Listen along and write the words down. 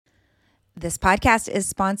This podcast is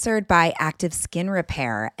sponsored by Active Skin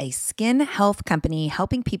Repair, a skin health company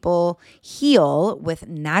helping people heal with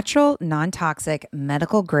natural, non-toxic,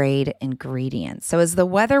 medical-grade ingredients. So as the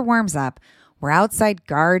weather warms up, we're outside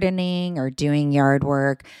gardening or doing yard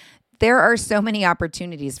work. There are so many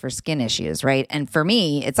opportunities for skin issues, right? And for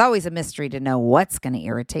me, it's always a mystery to know what's going to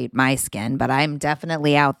irritate my skin, but I'm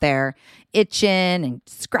definitely out there itching and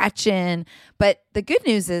scratching. But the good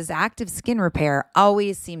news is Active Skin Repair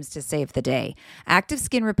always seems to save the day. Active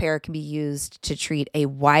Skin Repair can be used to treat a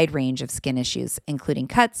wide range of skin issues, including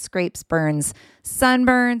cuts, scrapes, burns,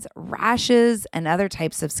 sunburns, rashes, and other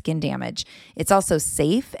types of skin damage. It's also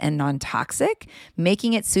safe and non-toxic,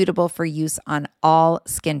 making it suitable for use on all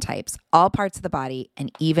skin types, all parts of the body,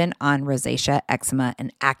 and even on rosacea, eczema,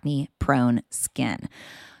 and acne-prone skin.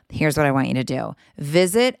 Here's what I want you to do.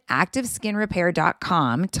 Visit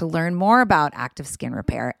ActiveSkinRepair.com to learn more about Active Skin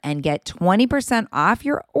Repair and get 20% off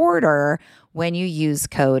your order when you use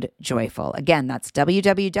code JOYFUL. Again, that's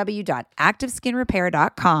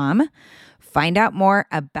www.ActiveSkinRepair.com. Find out more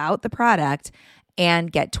about the product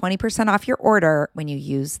and get 20% off your order when you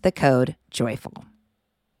use the code JOYFUL.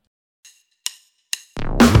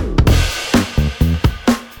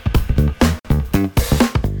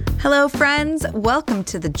 Hello, friends. Welcome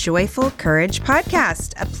to the Joyful Courage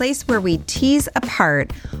Podcast, a place where we tease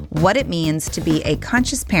apart what it means to be a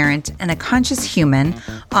conscious parent and a conscious human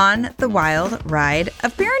on the wild ride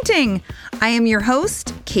of parenting. I am your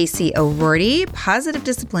host, Casey O'Rourke, positive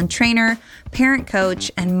discipline trainer, parent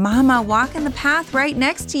coach, and mama walking the path right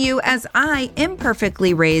next to you as I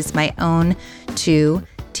imperfectly raise my own two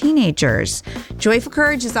teenagers. Joyful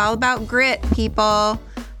Courage is all about grit, people.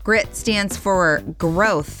 Grit stands for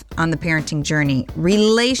growth on the parenting journey,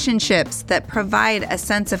 relationships that provide a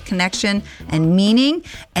sense of connection and meaning,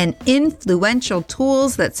 and influential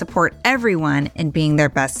tools that support everyone in being their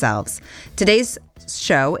best selves. Today's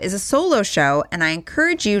show is a solo show, and I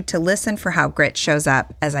encourage you to listen for how grit shows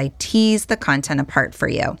up as I tease the content apart for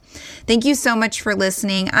you. Thank you so much for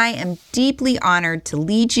listening. I am deeply honored to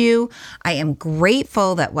lead you. I am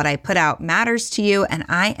grateful that what I put out matters to you, and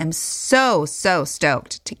I am so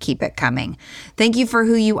stoked to keep it coming. Thank you for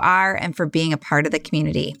who you are and for being a part of the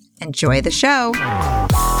community. Enjoy the show.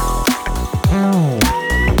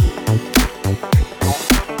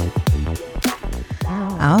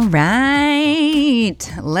 All right,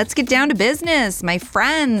 let's get down to business. My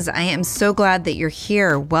friends, I am so glad that you're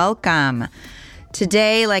here. Welcome.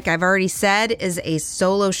 Today, like I've already said, is a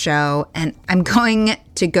solo show, and I'm going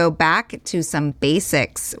to go back to some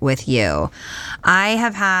basics with you. I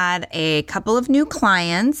have had a couple of new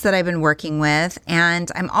clients that I've been working with,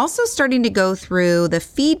 and I'm also starting to go through the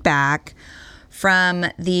feedback from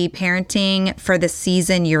the Parenting for the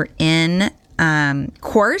Season You're In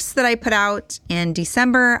course that I put out in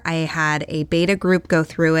December. I had a beta group go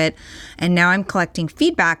through it, and now I'm collecting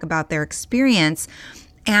feedback about their experience.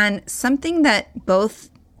 And something that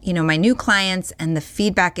both, my new clients and the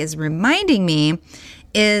feedback is reminding me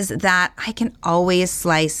is that I can always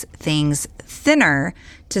slice things thinner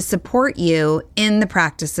to support you in the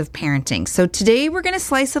practice of parenting. So today we're going to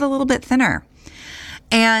slice it a little bit thinner.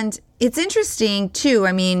 And it's interesting too.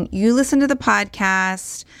 I mean, you listen to the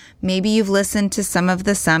podcast, maybe you've listened to some of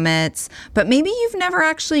the summits, but maybe you've never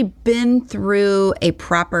actually been through a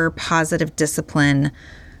proper positive discipline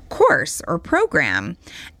course or program.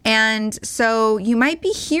 And so you might be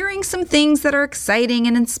hearing some things that are exciting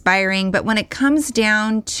and inspiring, but when it comes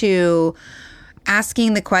down to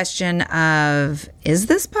asking the question of, is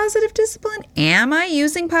this positive discipline? Am I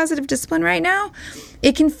using positive discipline right now?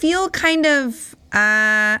 It can feel kind of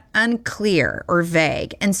unclear or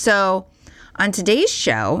vague. And so on today's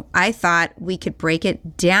show, I thought we could break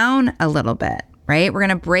it down a little bit, right? We're going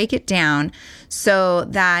to break it down so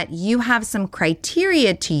that you have some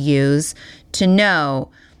criteria to use to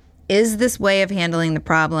know, is this way of handling the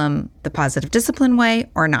problem the positive discipline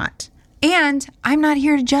way or not? And I'm not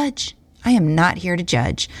here to judge. I am not here to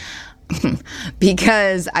judge.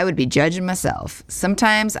 Because I would be judging myself.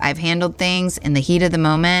 Sometimes I've handled things in the heat of the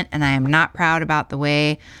moment, and I am not proud about the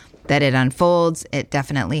way that it unfolds. It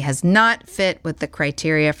definitely has not fit with the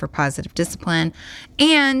criteria for positive discipline.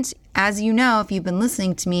 And as you know, if you've been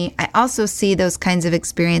listening to me, I also see those kinds of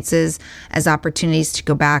experiences as opportunities to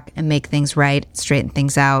go back and make things right, straighten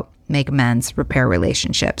things out, make amends, repair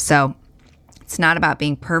relationships. So it's not about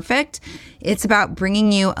being perfect. It's about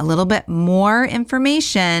bringing you a little bit more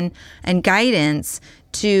information and guidance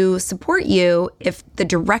to support you if the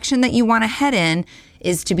direction that you want to head in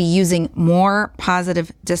is to be using more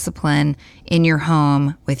positive discipline in your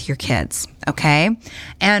home with your kids, okay?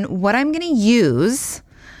 And what I'm going to use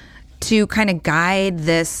to kind of guide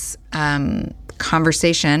this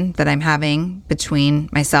conversation that I'm having between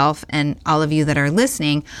myself and all of you that are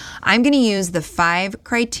listening, I'm going to use the 5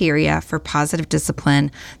 criteria for positive discipline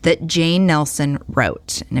that Jane Nelson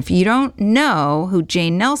wrote. And if you don't know who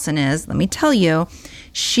Jane Nelson is, let me tell you,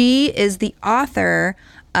 she is the author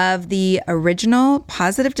of the original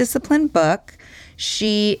Positive Discipline book.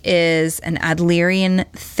 She is an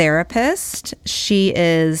Adlerian therapist. She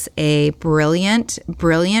is a brilliant,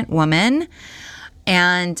 brilliant woman,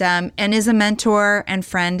 and is a mentor and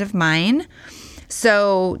friend of mine.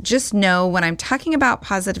 So just know when I'm talking about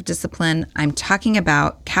positive discipline, I'm talking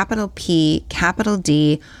about capital P, capital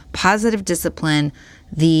D, positive discipline,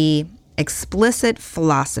 the explicit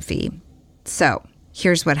philosophy. So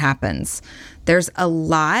here's what happens. There's a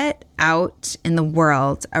lot out in the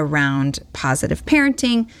world around positive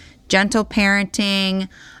parenting, gentle parenting,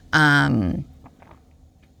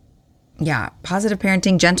 positive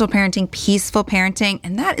parenting, gentle parenting, peaceful parenting,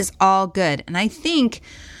 and that is all good. And I think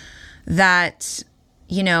that,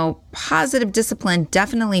 positive discipline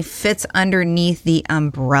definitely fits underneath the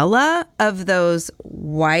umbrella of those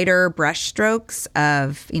wider brushstrokes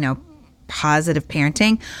of, positive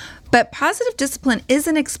parenting. But positive discipline is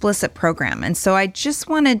an explicit program. And so I just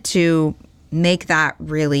wanted to make that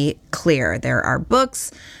really clear. There are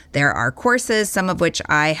books, there are courses, some of which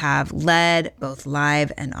I have led both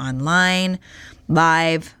live and online,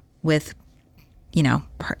 live with,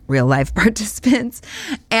 real life participants.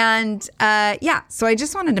 And so I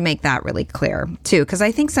just wanted to make that really clear too, because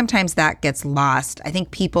I think sometimes that gets lost. I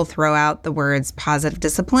think people throw out the words positive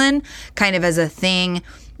discipline kind of as a thing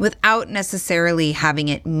without necessarily having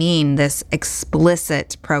it mean this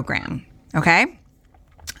explicit program. Okay?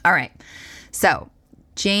 All right. So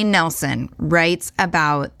Jane Nelson writes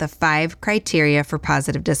about the 5 criteria for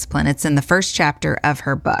positive discipline. It's in the first chapter of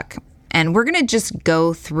her book. And we're going to just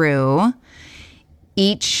go through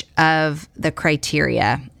each of the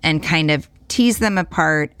criteria and kind of tease them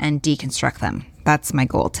apart and deconstruct them. That's my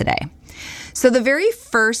goal today. So the very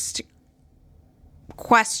first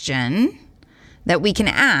question that we can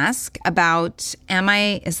ask about,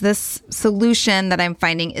 is this solution that I'm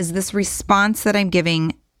finding, is this response that I'm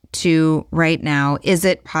giving to right now, is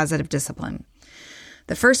it positive discipline?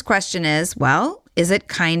 The first question is, is it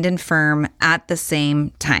kind and firm at the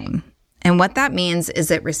same time? And what that means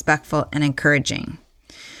is it respectful and encouraging,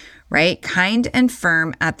 right? Kind and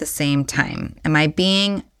firm at the same time. Am I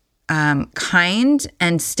being kind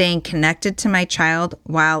and staying connected to my child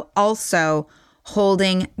while also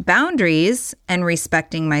holding boundaries and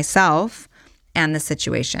respecting myself and the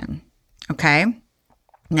situation? Okay.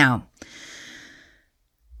 Now,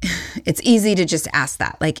 it's easy to just ask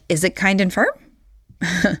that, is it kind and firm?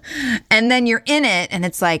 And then you're in it and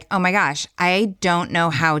it's like, oh my gosh, I don't know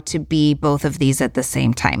how to be both of these at the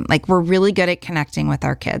same time. We're really good at connecting with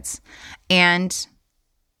our kids and,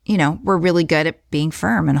 we're really good at being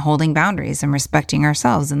firm and holding boundaries and respecting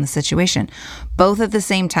ourselves in the situation. Both at the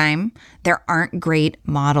same time, there aren't great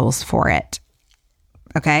models for it.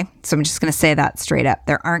 Okay, so I'm just going to say that straight up.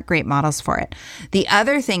 There aren't great models for it. The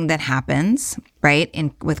other thing that happens, right,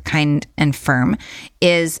 with kind and firm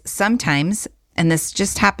is sometimes, and this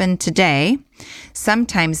just happened today,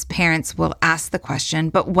 sometimes parents will ask the question,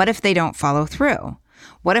 but what if they don't follow through?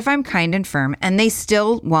 What if I'm kind and firm and they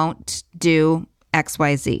still won't do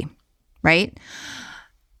XYZ, right?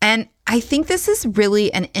 And I think this is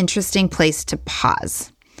really an interesting place to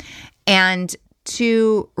pause and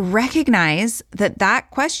to recognize that that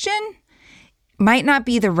question might not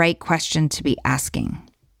be the right question to be asking,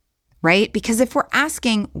 right? Because if we're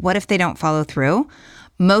asking, what if they don't follow through?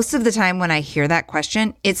 Most of the time when I hear that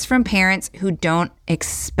question, it's from parents who don't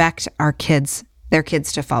expect their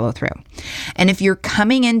kids to follow through. And if you're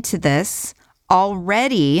coming into this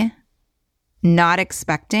already not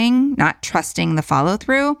expecting, not trusting the follow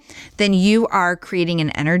through, then you are creating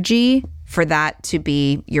an energy for that to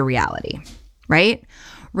be your reality. Right?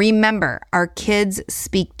 Remember, our kids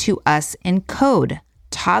speak to us in code.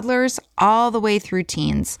 Toddlers all the way through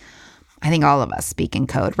teens. I think all of us speak in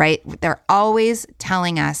code, right? They're always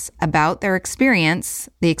telling us about their experience,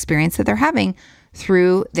 the experience that they're having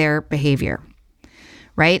through their behavior,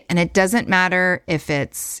 right? And it doesn't matter if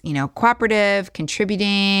it's, cooperative,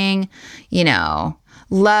 contributing,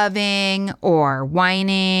 loving or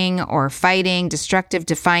whining or fighting, destructive,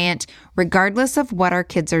 defiant, regardless of what our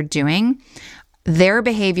kids are doing, their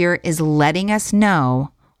behavior is letting us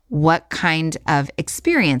know what kind of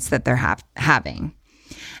experience that they're having.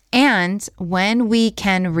 And when we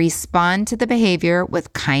can respond to the behavior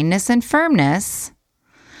with kindness and firmness,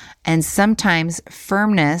 and sometimes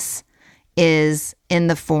firmness is in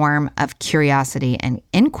the form of curiosity and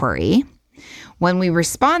inquiry, when we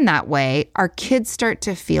respond that way, our kids start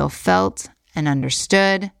to feel felt and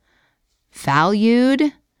understood, valued,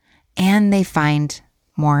 and they find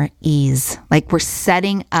more ease. Like we're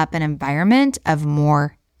setting up an environment of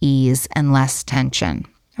more ease and less tension.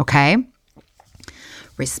 Okay?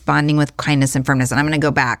 Responding with kindness and firmness. And I'm going to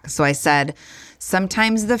go back. So I said,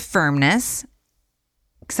 sometimes firmness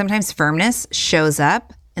shows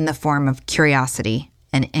up in the form of curiosity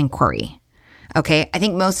and inquiry. Okay. I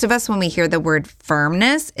think most of us, when we hear the word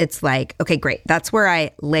firmness, it's like, okay, great. That's where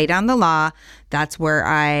I lay down the law. That's where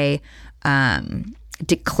I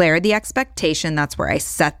declare the expectation. That's where I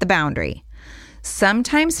set the boundary.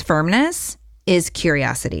 Sometimes firmness is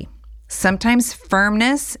curiosity. Sometimes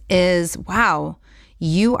firmness is, wow,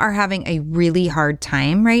 you are having a really hard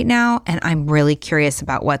time right now, and I'm really curious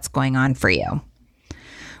about what's going on for you.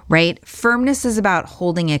 Right? Firmness is about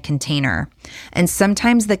holding a container. And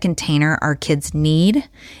sometimes the container our kids need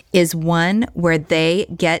is one where they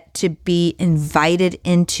get to be invited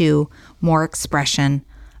into more expression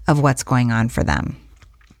of what's going on for them.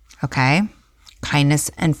 Okay?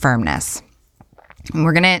 Kindness and firmness. And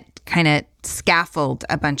we're going to kind of scaffold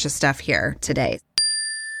a bunch of stuff here today.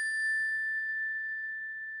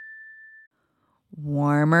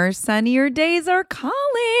 Warmer, sunnier days are calling.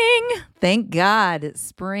 Thank God.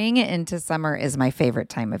 Spring into summer is my favorite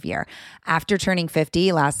time of year. After turning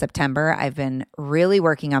 50 last September, I've been really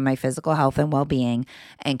working on my physical health and well-being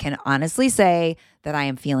and can honestly say that I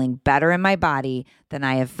am feeling better in my body than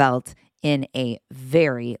I have felt in a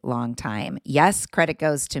very long time. Yes, credit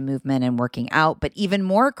goes to movement and working out, but even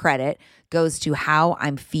more credit goes to how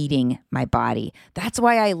I'm feeding my body. That's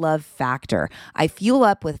why I love Factor. I fuel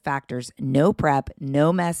up with Factor's no prep,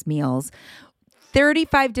 no mess meals,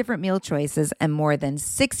 35 different meal choices, and more than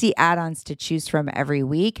 60 add-ons to choose from every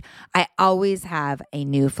week. I always have a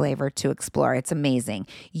new flavor to explore. It's amazing.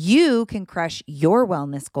 You can crush your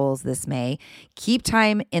wellness goals this May, keep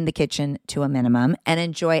time in the kitchen to a minimum, and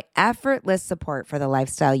enjoy effortless support for the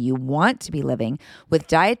lifestyle you want to be living with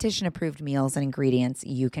dietitian-approved meals and ingredients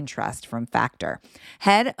you can trust from Factor.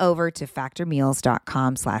 Head over to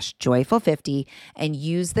factormeals.com/joyful50 and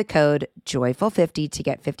use the code joyful50 to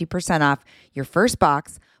get 50% off your first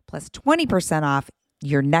box plus 20% off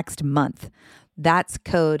your next month. That's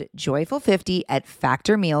code joyful50 at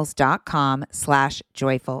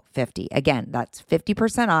factormeals.com/joyful50. Again, that's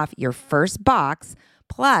 50% off your first box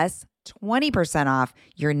plus 20% off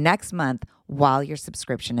your next month while your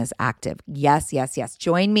subscription is active. Yes, yes, yes.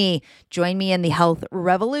 Join me in the health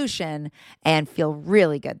revolution and feel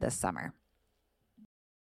really good this summer.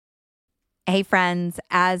 Hey friends,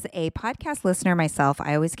 as a podcast listener myself,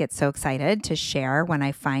 I always get so excited to share when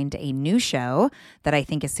I find a new show that I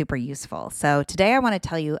think is super useful. So today I want to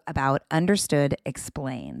tell you about Understood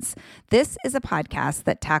Explains. This is a podcast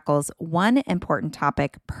that tackles one important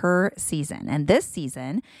topic per season. And this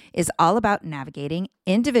season is all about navigating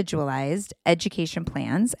individualized education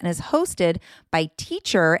plans and is hosted by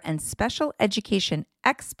teacher and special education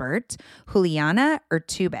expert Juliana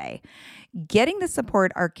Urtubey. Getting the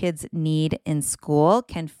support our kids need in school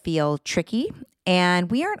can feel tricky, and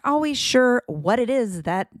we aren't always sure what it is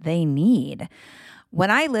that they need. When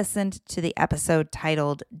I listened to the episode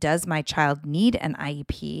titled, "Does My Child Need an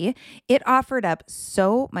IEP?" it offered up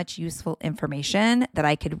so much useful information that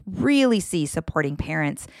I could really see supporting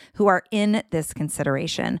parents who are in this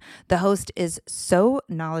consideration. The host is so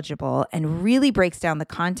knowledgeable and really breaks down the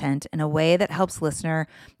content in a way that helps listener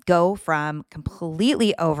go from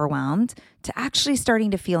completely overwhelmed to actually starting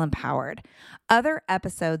to feel empowered. Other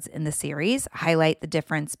episodes in the series highlight the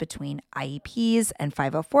difference between IEPs and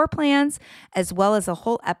 504 plans, as well as a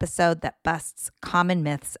whole episode that busts common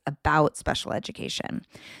myths about special education.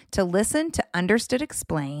 To listen to Understood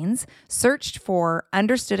Explains, search for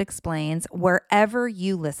Understood Explains wherever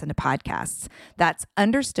you listen to podcasts. That's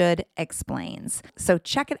Understood Explains. So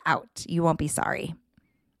check it out. You won't be sorry.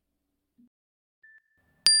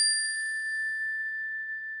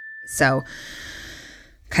 So,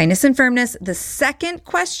 kindness and firmness. The second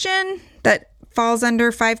question that falls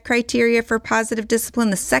under 5 criteria for positive discipline,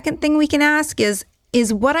 the second thing we can ask is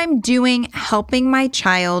what I'm doing helping my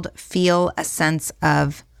child feel a sense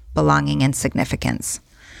of belonging and significance?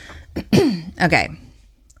 Okay.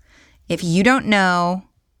 If you don't know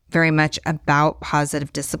very much about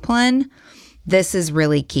positive discipline, this is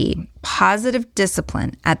really key. Positive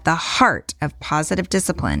discipline, at the heart of positive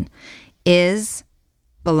discipline, is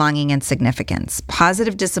belonging and significance.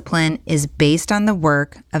 Positive discipline is based on the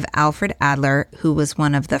work of Alfred Adler, who was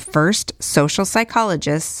one of the first social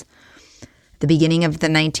psychologists at the beginning of the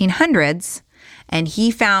 1900s. And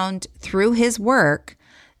he found through his work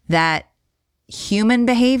that human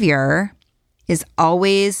behavior is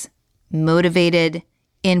always motivated,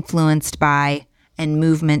 influenced by, and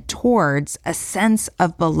movement towards a sense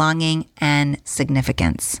of belonging and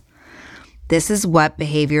significance. This is what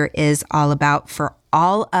behavior is all about for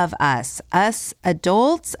all of us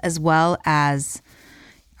adults, as well as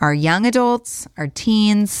our young adults, our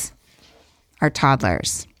teens, our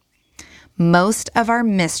toddlers. Most of our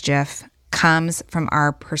mischief comes from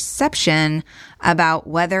our perception about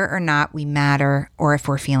whether or not we matter or if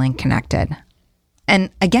we're feeling connected. And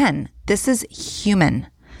again, this is human.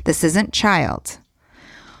 This isn't child.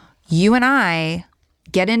 You and I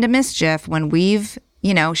get into mischief when we've,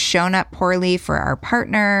 shown up poorly for our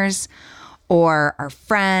partners or our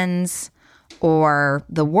friends or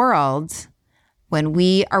the world, when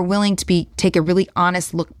we are willing to take a really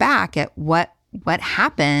honest look back at what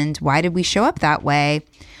happened, why did we show up that way,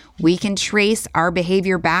 we can trace our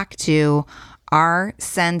behavior back to our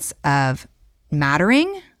sense of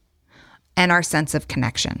mattering and our sense of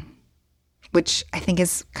connection, which I think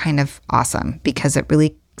is kind of awesome because it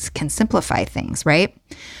really can simplify things, right?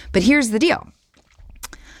 But here's the deal.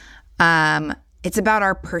 It's about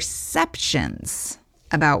our perceptions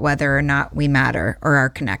about whether or not we matter or are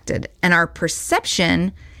connected. And our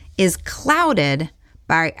perception is clouded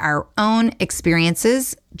by our own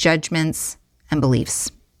experiences, judgments, and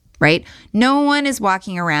beliefs, right? No one is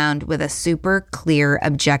walking around with a super clear,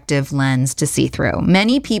 objective lens to see through.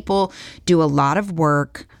 Many people do a lot of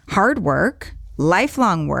work, hard work,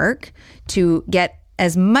 lifelong work to get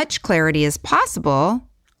as much clarity as possible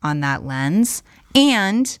on that lens,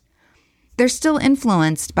 and they're still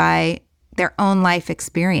influenced by their own life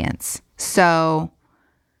experience. So,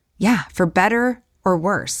 yeah, for better or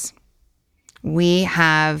worse, we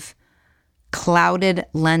have clouded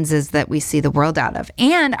lenses that we see the world out of.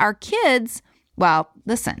 And our kids, well,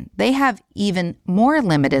 listen, they have even more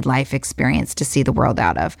limited life experience to see the world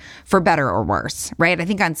out of, for better or worse, right? I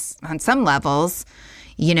think on some levels,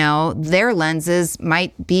 their lenses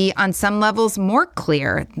might be on some levels more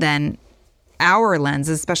clear than our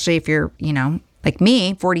lenses, especially if you're, like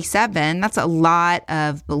me, 47. That's a lot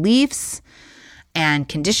of beliefs and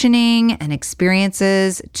conditioning and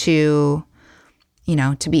experiences to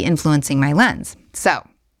be influencing my lens. So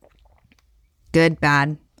good,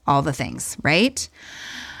 bad, all the things, right?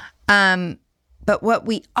 But what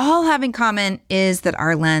we all have in common is that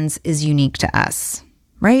our lens is unique to us,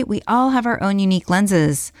 right? We all have our own unique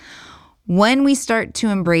lenses. When we start to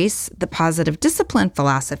embrace the positive discipline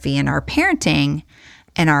philosophy in our parenting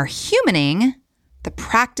and our humaning, the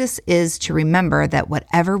practice is to remember that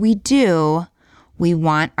whatever we do, we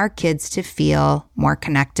want our kids to feel more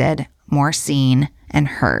connected, more seen, and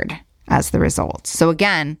heard as the result. So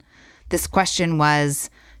again, this question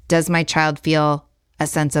was, does my child feel a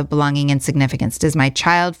sense of belonging and significance? Does my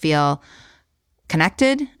child feel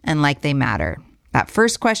connected and like they matter? That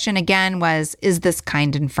first question again was, is this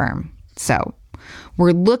kind and firm? So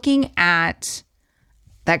we're looking at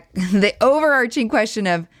the overarching question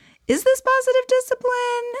of, is this positive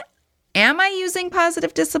discipline? Am I using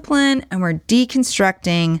positive discipline? And we're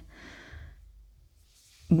deconstructing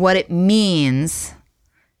what it means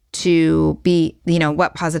to be,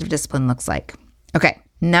 what positive discipline looks like. Okay,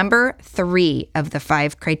 number 3 of the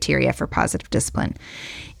 5 criteria for positive discipline.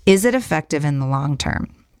 Is it effective in the long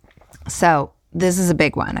term? So this is a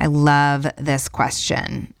big one. I love this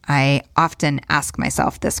question. I often ask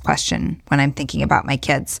myself this question when I'm thinking about my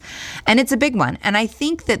kids, and it's a big one. And I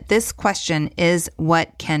think that this question is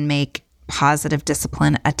what can make positive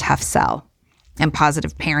discipline a tough sell and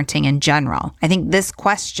positive parenting in general. I think this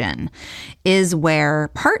question is where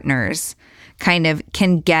partners kind of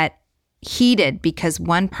can get heated because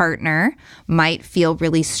one partner might feel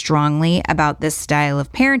really strongly about this style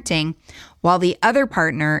of parenting while the other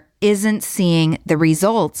partner isn't seeing the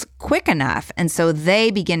results quick enough. And so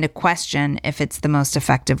they begin to question if it's the most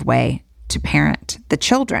effective way to parent the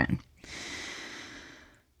children.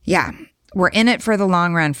 Yeah, we're in it for the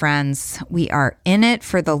long run, friends. We are in it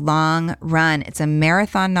for the long run. It's a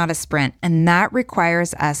marathon, not a sprint. And that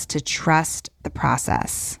requires us to trust the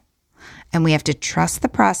process. And we have to trust the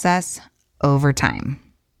process over time.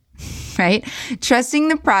 Right? Trusting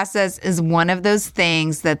the process is one of those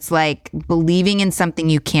things that's like believing in something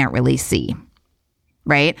you can't really see,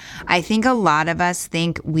 right? I think a lot of us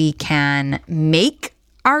think we can make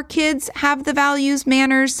our kids have the values,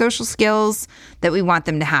 manners, social skills that we want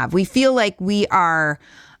them to have. We feel like we are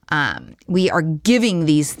giving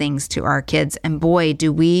these things to our kids, and boy,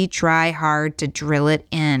 do we try hard to drill it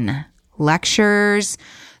in. Lectures,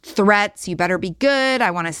 threats. You better be good.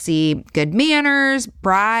 I want to see good manners,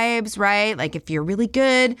 bribes, right? Like if you're really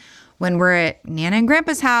good when we're at Nana and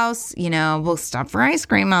Grandpa's house, we'll stop for ice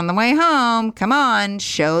cream on the way home. Come on,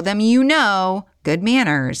 show them good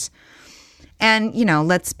manners. And,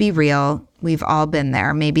 let's be real. We've all been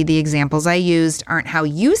there. Maybe the examples I used aren't how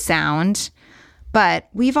you sound, but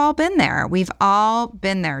we've all been there. We've all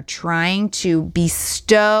been there trying to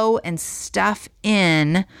bestow and stuff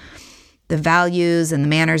in the values and the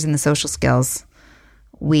manners and the social skills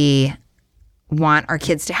we want our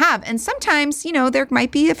kids to have. And sometimes, there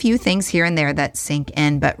might be a few things here and there that sink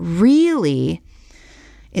in, but really,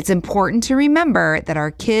 it's important to remember that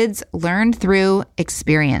our kids learn through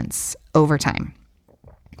experience over time,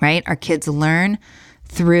 right? Our kids learn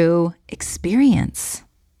through experience.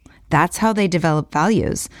 That's how they develop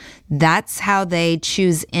values. That's how they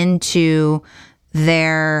choose into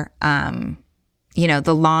their,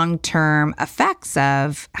 the long-term effects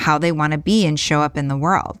of how they want to be and show up in the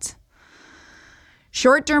world.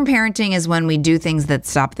 Short-term parenting is when we do things that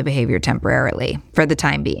stop the behavior temporarily for the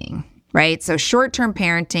time being, right? So short-term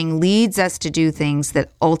parenting leads us to do things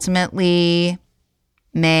that ultimately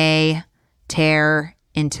may tear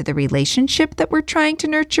into the relationship that we're trying to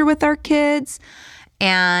nurture with our kids.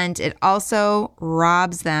 And it also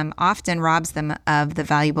often robs them of the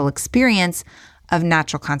valuable experience of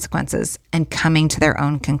natural consequences and coming to their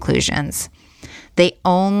own conclusions. They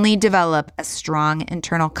only develop a strong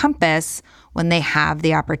internal compass when they have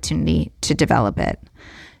the opportunity to develop it.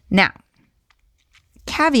 Now,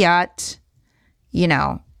 caveat, you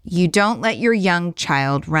don't let your young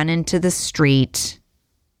child run into the street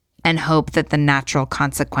and hope that the natural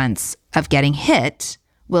consequence of getting hit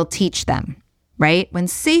will teach them, right? When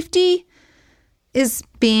safety is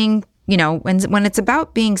being, when it's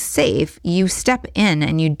about being safe, you step in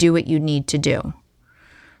and you do what you need to do,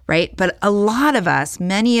 right? But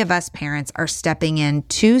many of us parents are stepping in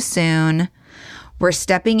too soon. We're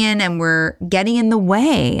stepping in and we're getting in the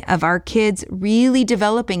way of our kids really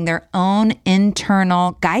developing their own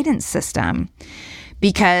internal guidance system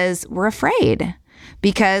because we're afraid,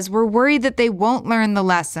 because we're worried that they won't learn the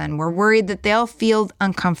lesson. We're worried that they'll feel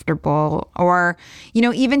uncomfortable or,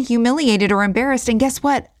 even humiliated or embarrassed. And guess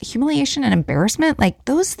what? Humiliation and embarrassment, like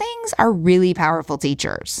those things are really powerful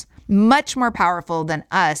teachers. Much more powerful than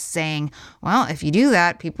us saying, well, if you do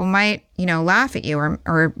that, people might, laugh at you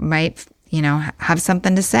or might, have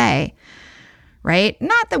something to say, right?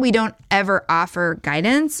 Not that we don't ever offer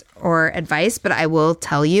guidance or advice, but I will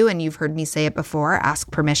tell you, and you've heard me say it before, ask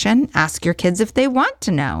permission. Ask your kids if they want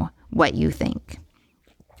to know what you think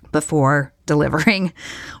before delivering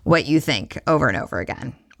what you think over and over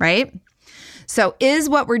again, right? So is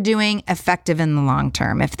what we're doing effective in the long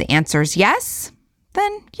term? If the answer is yes,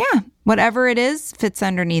 then yeah, whatever it is fits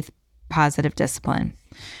underneath positive discipline,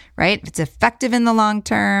 right? If it's effective in the long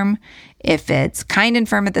term, if it's kind and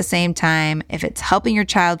firm at the same time, if it's helping your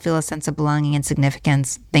child feel a sense of belonging and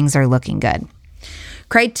significance, things are looking good.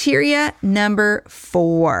 Criteria number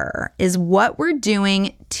 4 is what we're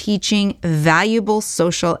doing teaching valuable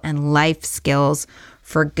social and life skills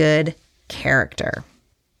for good character,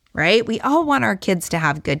 right? We all want our kids to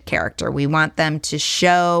have good character. We want them to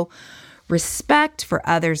show respect for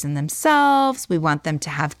others and themselves. We want them to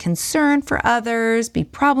have concern for others, be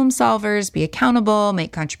problem solvers, be accountable,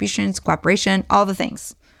 make contributions, cooperation, all the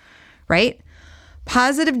things, right?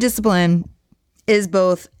 Positive discipline is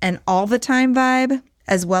both an all the time vibe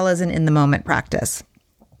as well as an in the moment practice.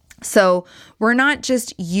 So we're not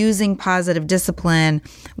just using positive discipline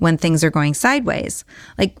when things are going sideways.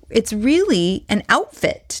 Like it's really an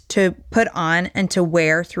outfit to put on and to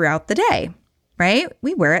wear throughout the day. Right?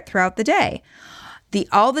 We wear it throughout the day. The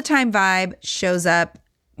all the time vibe shows up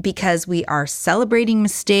because we are celebrating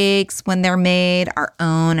mistakes when they're made, our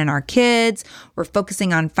own and our kids. We're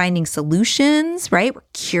focusing on finding solutions, right? We're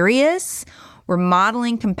curious. We're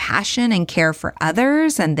modeling compassion and care for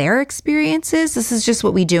others and their experiences. This is just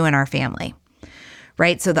what we do in our family,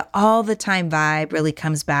 right? So the all the time vibe really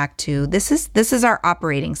comes back to this is our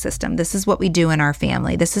operating system. This is what we do in our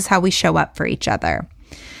family. This is how we show up for each other.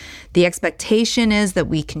 The expectation is that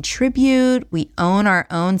we contribute, we own our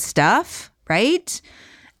own stuff, right?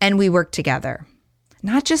 And we work together.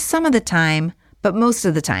 Not just some of the time, but most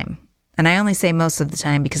of the time. And I only say most of the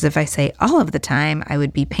time because if I say all of the time, I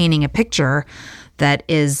would be painting a picture that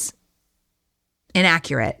is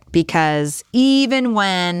inaccurate. Because even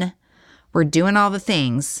when we're doing all the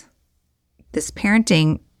things, this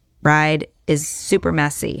parenting ride is super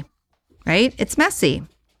messy, right? It's messy.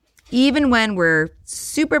 Even when we're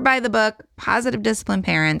super by the book, positive discipline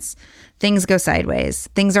parents, things go sideways.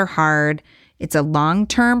 Things are hard. It's a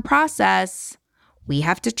long-term process. we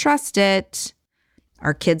have to trust it.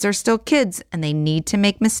 Our kids are still kids and they need to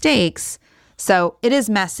make mistakes. So it is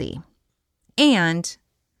messy. And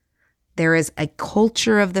there is a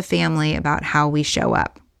culture of the family about how we show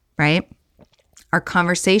up, right? Our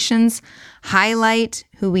conversations highlight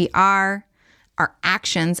who we are. Our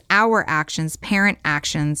actions, parent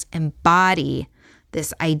actions embody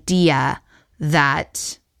this idea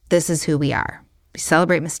that this is who we are. We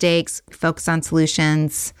celebrate mistakes, we focus on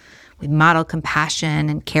solutions, we model compassion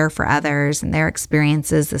and care for others and their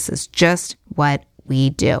experiences. This is just what we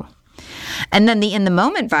do. And then the in the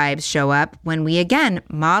moment vibes show up when we, again,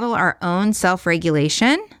 model our own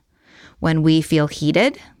self-regulation, when we feel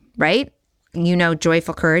heated, right? You know,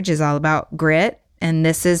 joyful courage is all about grit. And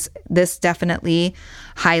this definitely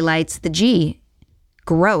highlights the G,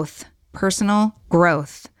 growth, personal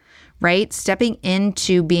growth, right? Stepping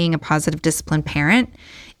into being a positive, disciplined parent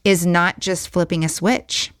is not just flipping a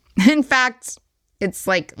switch. In fact, it's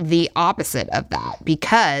like the opposite of that,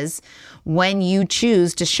 because when you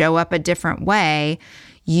choose to show up a different way,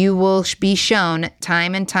 you will be shown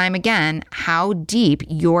time and time again how deep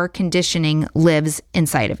your conditioning lives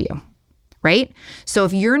inside of you, right? So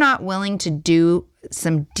if you're not willing to do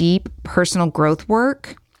some deep personal growth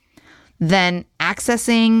work, then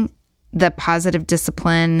accessing the positive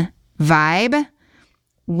discipline vibe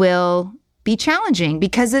will be challenging,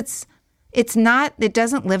 because it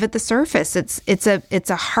doesn't live at the surface. It's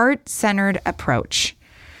a heart-centered approach,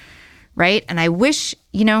 right? And I wish,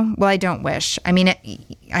 I don't wish. I mean,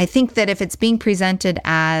 I think that if it's being presented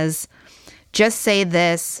as just say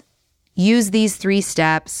this, use these 3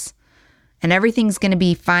 steps, and everything's going to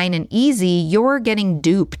be fine and easy, you're getting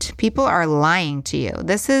duped. People are lying to you.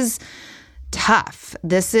 This is tough.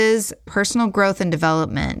 This is personal growth and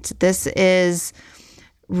development. This is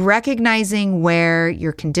recognizing where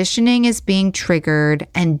your conditioning is being triggered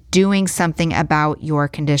and doing something about your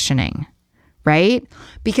conditioning, right?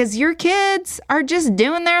 Because your kids are just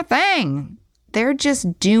doing their thing. They're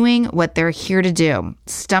just doing what they're here to do,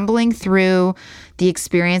 stumbling through the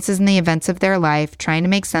experiences and the events of their life, trying to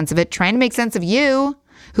make sense of it, trying to make sense of you,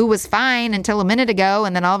 who was fine until a minute ago,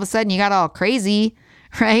 and then all of a sudden you got all crazy,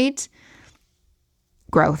 right?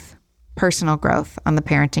 Growth. Personal growth on the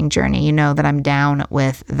parenting journey. You know that I'm down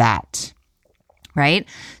with that, right?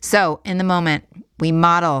 So in the moment, we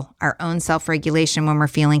model our own self-regulation when we're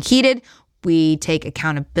feeling heated. We take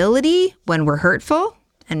accountability when we're hurtful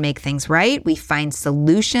and make things right. We find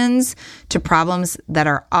solutions to problems that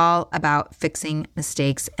are all about fixing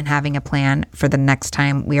mistakes and having a plan for the next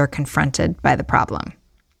time we are confronted by the problem.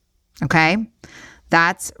 Okay?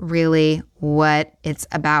 That's really what it's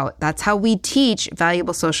about. That's how we teach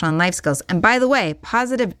valuable social and life skills. And by the way,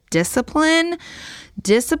 positive discipline,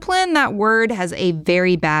 that word has a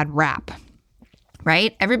very bad rap,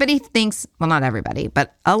 right? Everybody thinks, well, not everybody,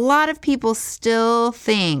 but a lot of people still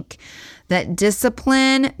think that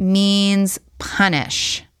discipline means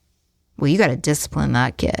punish. Well, you got to discipline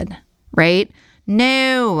that kid, right?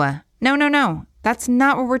 No. That's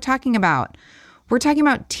not what we're talking about. We're talking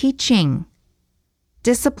about teaching.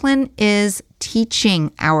 Discipline is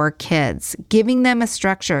teaching our kids, giving them a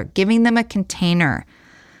structure, giving them a container,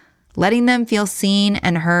 letting them feel seen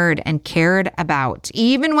and heard and cared about.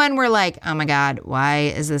 Even when we're like, oh my God, why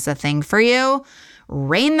is this a thing for you?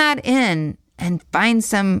 Rein that in and find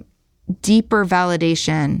some deeper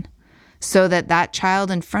validation so that that child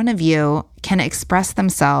in front of you can express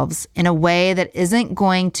themselves in a way that isn't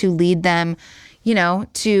going to lead them,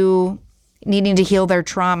 to needing to heal their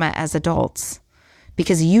trauma as adults.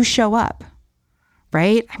 Because you show up,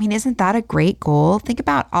 right? I mean, isn't that a great goal? Think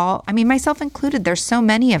about myself included, there's so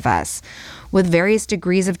many of us with various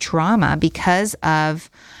degrees of trauma because of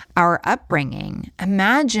our upbringing.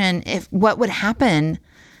 Imagine what would happen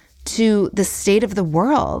to the state of the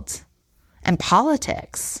world and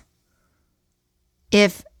politics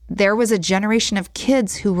if there was a generation of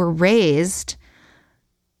kids who were raised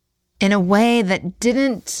in a way that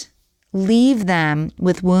didn't leave them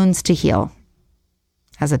with wounds to heal.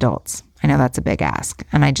 As adults. I know that's a big ask,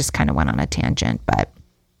 and I just kind of went on a tangent, but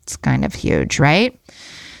it's kind of huge, right?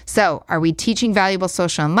 So are we teaching valuable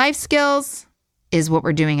social and life skills? Is what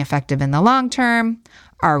we're doing effective in the long term?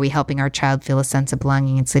 Are we helping our child feel a sense of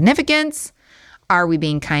belonging and significance? Are we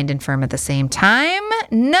being kind and firm at the same time?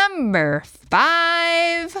 Number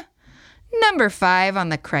five on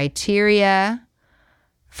the criteria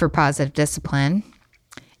for positive discipline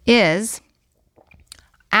is,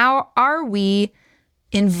 are we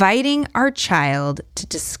inviting our child to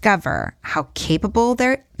discover how capable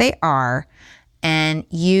they are and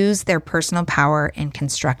use their personal power in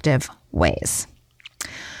constructive ways?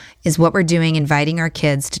 is what we're doing, inviting our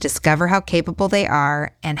kids to discover how capable they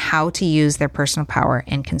are and how to use their personal power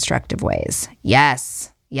in constructive ways.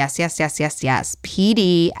 Yes, yes, yes, yes, yes, yes.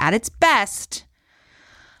 PD at its best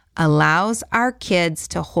allows our kids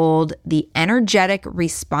to hold the energetic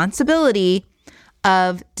responsibility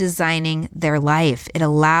of designing their life. It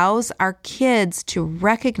allows our kids to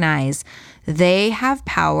recognize they have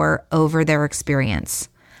power over their experience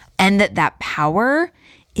and that power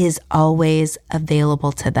is always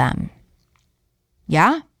available to them.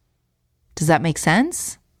 Yeah? Does that make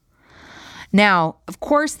sense? Now, of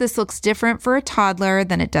course, this looks different for a toddler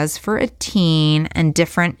than it does for a teen, and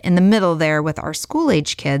different in the middle there with our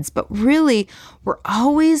school-age kids. But really, we're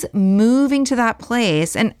always moving to that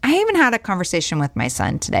place. And I even had a conversation with my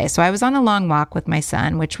son today. So I was on a long walk with my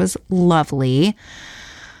son, which was lovely.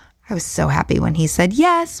 I was so happy when he said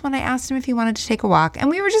yes when I asked him if he wanted to take a walk. And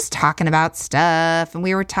we were just talking about stuff. And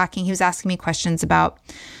he was asking me questions about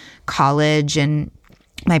college and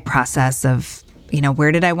my process of,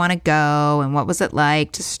 where did I want to go and what was it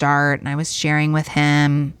like to start? And I was sharing with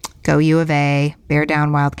him, go U of A, bear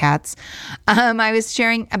down Wildcats. I was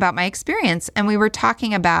sharing about my experience, and we were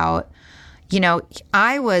talking about,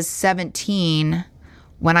 I was 17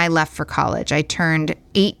 when I left for college. I turned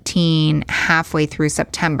 18 halfway through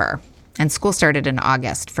September, and school started in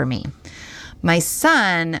August for me. My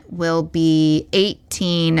son will be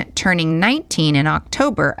 18, turning 19 in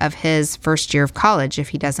October of his first year of college if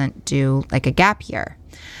he doesn't do like a gap year.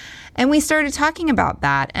 And we started talking about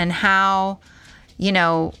that and how,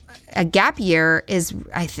 a gap year is,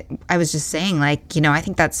 I was just saying I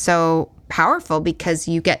think that's so powerful because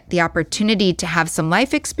you get the opportunity to have some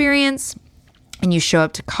life experience and you show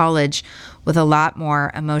up to college with a lot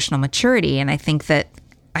more emotional maturity. And I think that,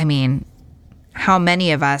 how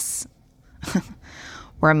many of us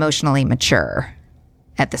were emotionally mature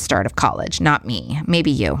at the start of college? Not me, maybe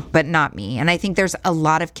you, but not me. And I think there's a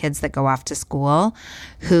lot of kids that go off to school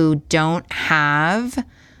who don't have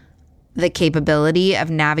the capability of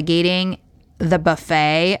navigating the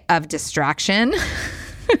buffet of distraction,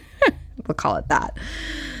 we'll call it that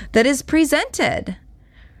is presented,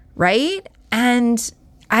 right? And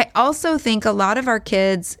I also think a lot of our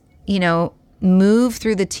kids, move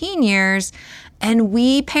through the teen years, and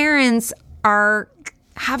we parents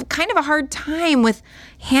have kind of a hard time with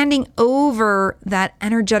handing over that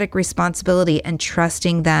energetic responsibility and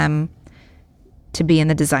trusting them to be in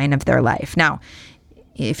the design of their life. Now,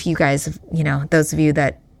 if you guys, those of you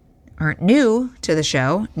that aren't new to the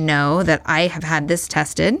show know that I have had this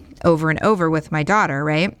tested over and over with my daughter,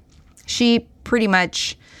 right? She pretty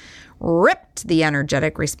much ripped the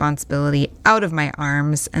energetic responsibility out of my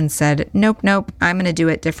arms and said, nope, I'm going to do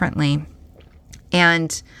it differently.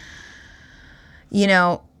 And,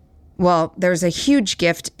 there's a huge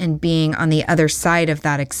gift in being on the other side of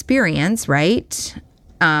that experience, right?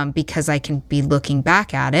 Because I can be looking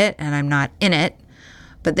back at it and I'm not in it.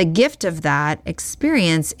 But the gift of that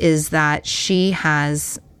experience is that she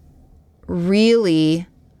has really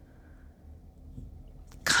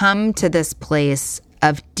come to this place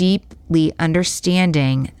of deeply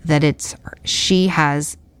understanding that she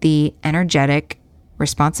has the energetic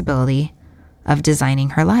responsibility of designing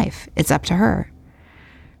her life. It's up to her,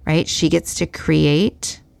 right? She gets to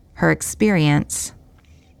create her experience,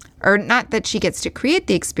 or not that she gets to create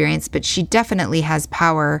the experience, but she definitely has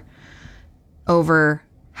power over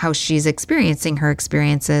how she's experiencing her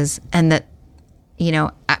experiences. And that,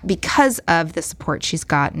 because of the support she's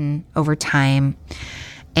gotten over time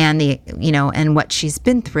and and what she's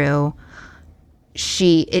been through,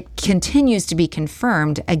 it continues to be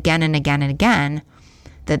confirmed again and again and again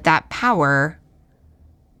that power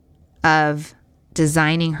of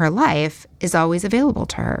designing her life is always available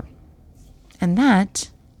to her. And that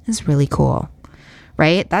is really cool,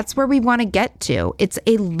 right? That's where we want to get to. It's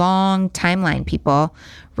a long timeline, people,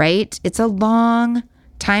 right? It's a long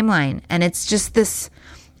timeline. And it's just this,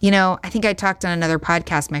 I think I talked on another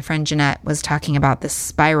podcast, my friend Jeanette was talking about this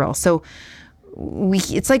spiral. So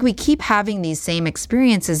it's like we keep having these same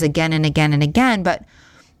experiences again and again and again, but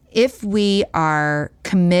if we are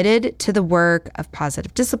committed to the work of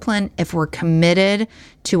positive discipline, if we're committed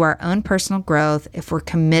to our own personal growth, if we're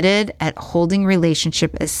committed at holding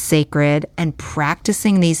relationship as sacred and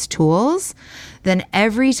practicing these tools, then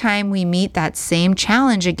every time we meet that same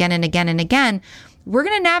challenge again and again and again, we're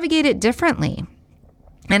going to navigate it differently.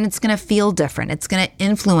 And it's going to feel different. It's going to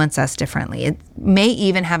influence us differently. It may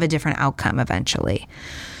even have a different outcome eventually.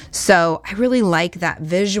 So I really like that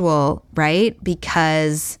visual, right?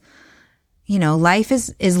 Because life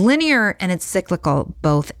is linear and it's cyclical,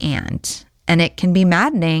 both and it can be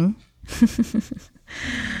maddening.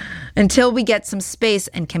 until we get some space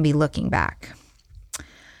and can be looking back.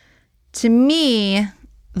 To me,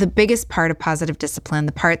 the biggest part of positive discipline,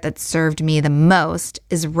 the part that served me the most,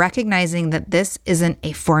 is recognizing that this isn't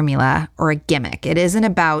a formula or a gimmick. It isn't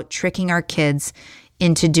about tricking our kids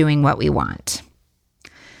into doing what we want.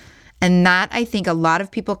 And that, I think a lot of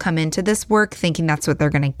people come into this work thinking that's what they're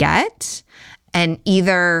going to get. And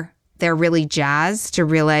either they're really jazzed to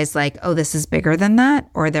realize like, oh, this is bigger than that,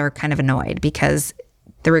 or they're kind of annoyed because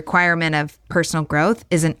the requirement of personal growth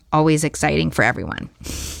isn't always exciting for everyone.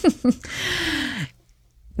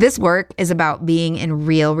 This work is about being in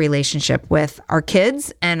real relationship with our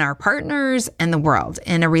kids and our partners and the world,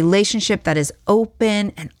 in a relationship that is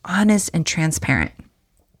open and honest and transparent.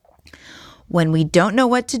 When we don't know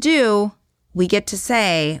what to do, we get to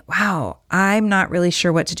say, wow, I'm not really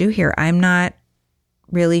sure what to do here. I'm not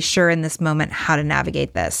really sure in this moment how to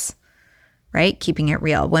navigate this, right? Keeping it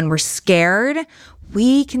real. When we're scared,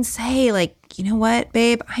 we can say like, you know what,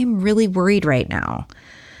 babe, I'm really worried right now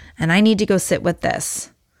and I need to go sit with this.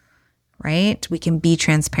 Right? We can be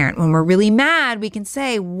transparent. When we're really mad, we can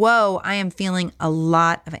say, whoa, I am feeling a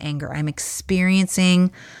lot of anger. I'm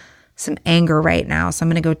experiencing some anger right now. So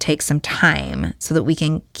I'm going to go take some time so that we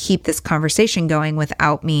can keep this conversation going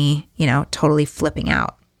without me, totally flipping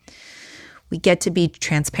out. We get to be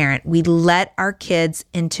transparent. We let our kids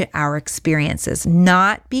into our experiences,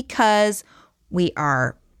 not because we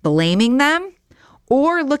are blaming them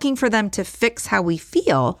or looking for them to fix how we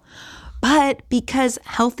feel, but because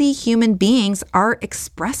healthy human beings are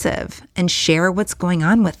expressive and share what's going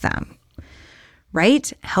on with them,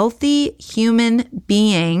 right? Healthy human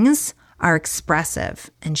beings are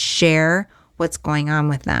expressive and share what's going on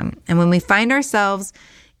with them. And when we find ourselves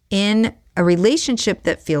in a relationship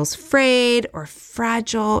that feels frayed or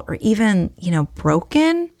fragile or even,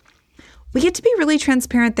 broken, we get to be really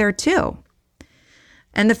transparent there too.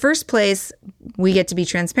 And the first place we get to be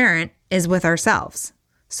transparent is with ourselves.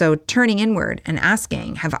 So turning inward and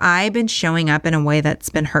asking, have I been showing up in a way that's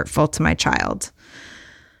been hurtful to my child?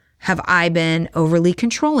 Have I been overly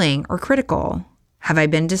controlling or critical? Have I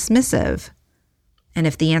been dismissive? And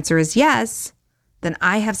if the answer is yes, then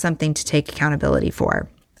I have something to take accountability for.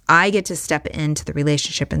 I get to step into the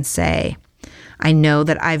relationship and say, I know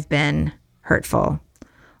that I've been hurtful,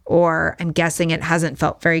 or I'm guessing it hasn't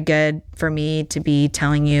felt very good for me to be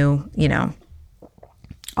telling you,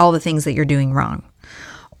 all the things that you're doing wrong.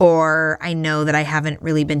 Or I know that I haven't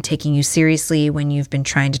really been taking you seriously when you've been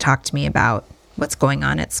trying to talk to me about what's going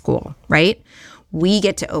on at school, right? We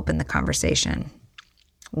get to open the conversation.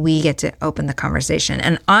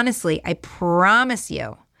 And honestly, I promise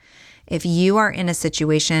you, if you are in a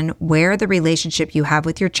situation where the relationship you have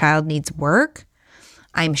with your child needs work,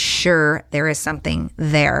 I'm sure there is something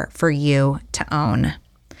there for you to own.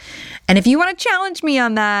 And if you want to challenge me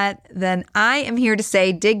on that, then I am here to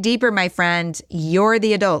say, dig deeper, my friend. You're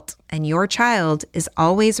the adult and your child is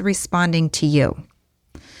always responding to you,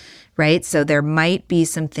 right? So there might be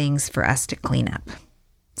some things for us to clean up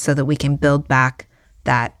so that we can build back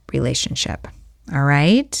that relationship. All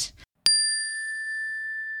right?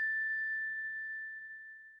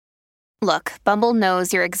 Look, Bumble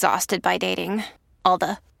knows you're exhausted by dating. All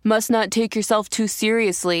the must not take yourself too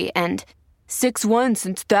seriously and 6'1"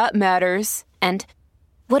 since that matters. And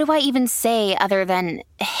what do I even say other than,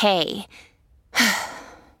 hey?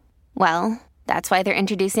 Well, that's why they're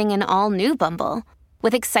introducing an all-new Bumble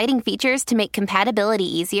with exciting features to make compatibility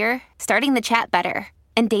easier, starting the chat better,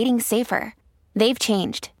 and dating safer. They've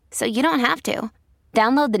changed, so you don't have to.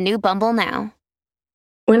 Download the new Bumble now.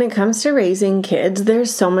 When it comes to raising kids,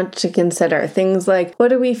 there's so much to consider. Things like, what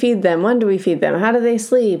do we feed them? When do we feed them? How do they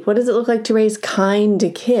sleep? What does it look like to raise kind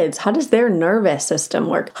kids? How does their nervous system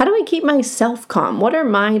work? How do I keep myself calm? What are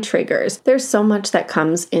my triggers? There's so much that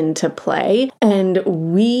comes into play, and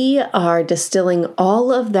we are distilling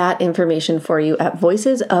all of that information for you at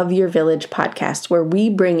Voices of Your Village podcast, where we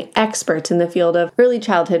bring experts in the field of early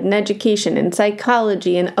childhood and education and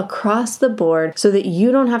psychology and across the board so that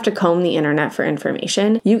you don't have to comb the internet for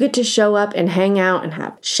information. You get to show up and hang out and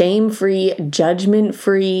have shame-free,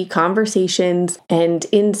 judgment-free conversations and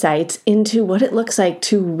insights into what it looks like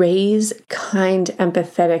to raise kind,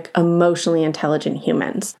 empathetic, emotionally intelligent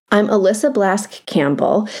humans. I'm Alyssa Blask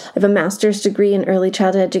Campbell. I have a master's degree in early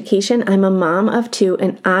childhood education. I'm a mom of 2,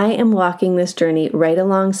 and I am walking this journey right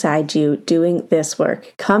alongside you doing this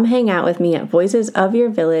work. Come hang out with me at Voices of Your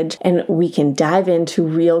Village, and we can dive into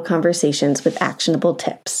real conversations with actionable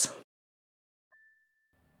tips.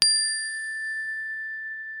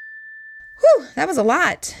 Whew, that was a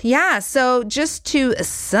lot. Yeah. So just to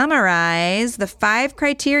summarize the 5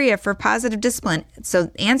 criteria for positive discipline. So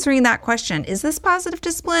answering that question, is this positive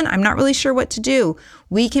discipline? I'm not really sure what to do.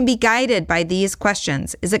 We can be guided by these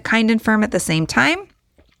questions. Is it kind and firm at the same time?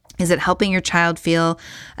 Is it helping your child feel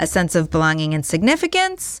a sense of belonging and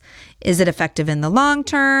significance? Is it effective in the long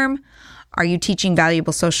term? Are you teaching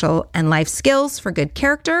valuable social and life skills for good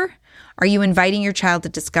character? Are you inviting your child to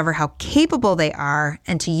discover how capable they are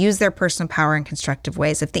and to use their personal power in constructive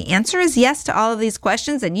ways? If the answer is yes to all of these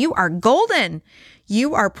questions, then you are golden.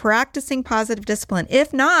 You are practicing positive discipline.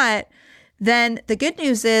 If not, then the good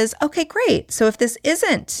news is, okay, great. So if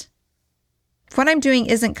what I'm doing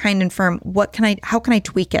isn't kind and firm, how can I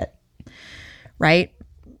tweak it? Right?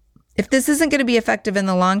 If this isn't going to be effective in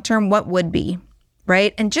the long term, what would be?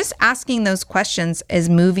 Right? And just asking those questions is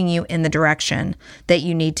moving you in the direction that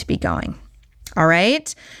you need to be going. All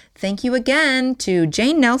right. Thank you again to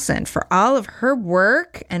Jane Nelson for all of her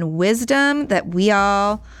work and wisdom that we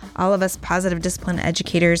all of us positive discipline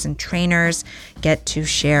educators and trainers get to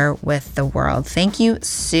share with the world. Thank you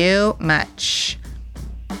so much.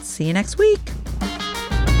 See you next week.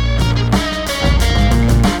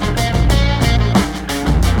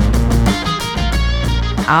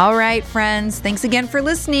 All right, friends, thanks again for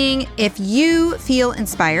listening. If you feel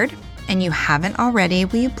inspired and you haven't already,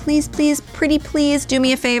 will you please, pretty please do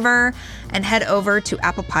me a favor and head over to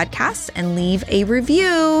Apple Podcasts and leave a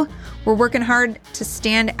review. We're working hard to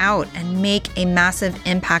stand out and make a massive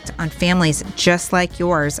impact on families just like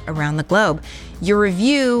yours around the globe. Your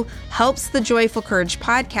review helps the Joyful Courage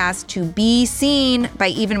podcast to be seen by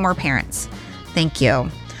even more parents. Thank you.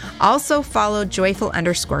 Also follow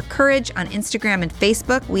joyful_courage on Instagram and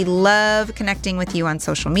Facebook. We love connecting with you on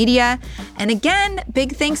social media. And again,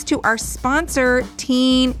 big thanks to our sponsor,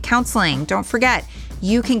 Teen Counseling. Don't forget,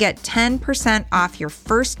 you can get 10% off your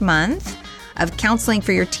first month of counseling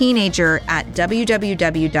for your teenager at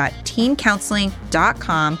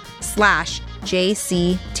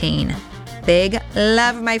www.teencounseling.com/JCTeen. Big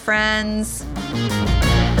love, my friends.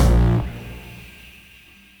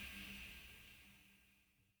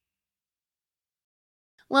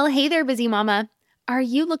 Well, hey there, busy mama. Are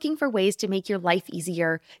you looking for ways to make your life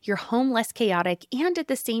easier, your home less chaotic, and at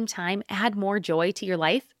the same time add more joy to your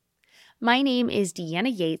life? My name is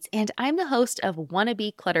Deanna Yates, and I'm the host of Wanna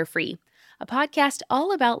Be Clutter-Free, a podcast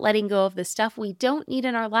all about letting go of the stuff we don't need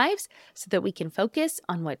in our lives so that we can focus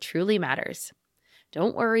on what truly matters.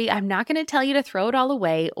 Don't worry, I'm not going to tell you to throw it all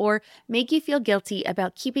away or make you feel guilty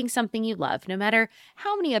about keeping something you love, no matter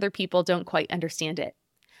how many other people don't quite understand it.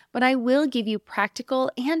 But I will give you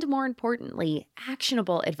practical and, more importantly,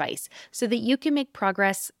 actionable advice so that you can make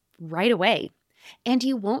progress right away. And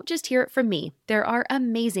you won't just hear it from me. There are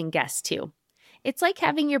amazing guests too. It's like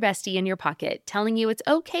having your bestie in your pocket telling you it's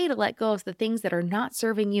okay to let go of the things that are not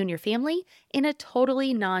serving you and your family in a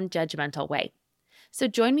totally non-judgmental way. So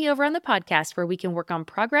join me over on the podcast where we can work on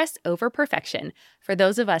progress over perfection for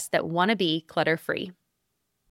those of us that want to be clutter-free.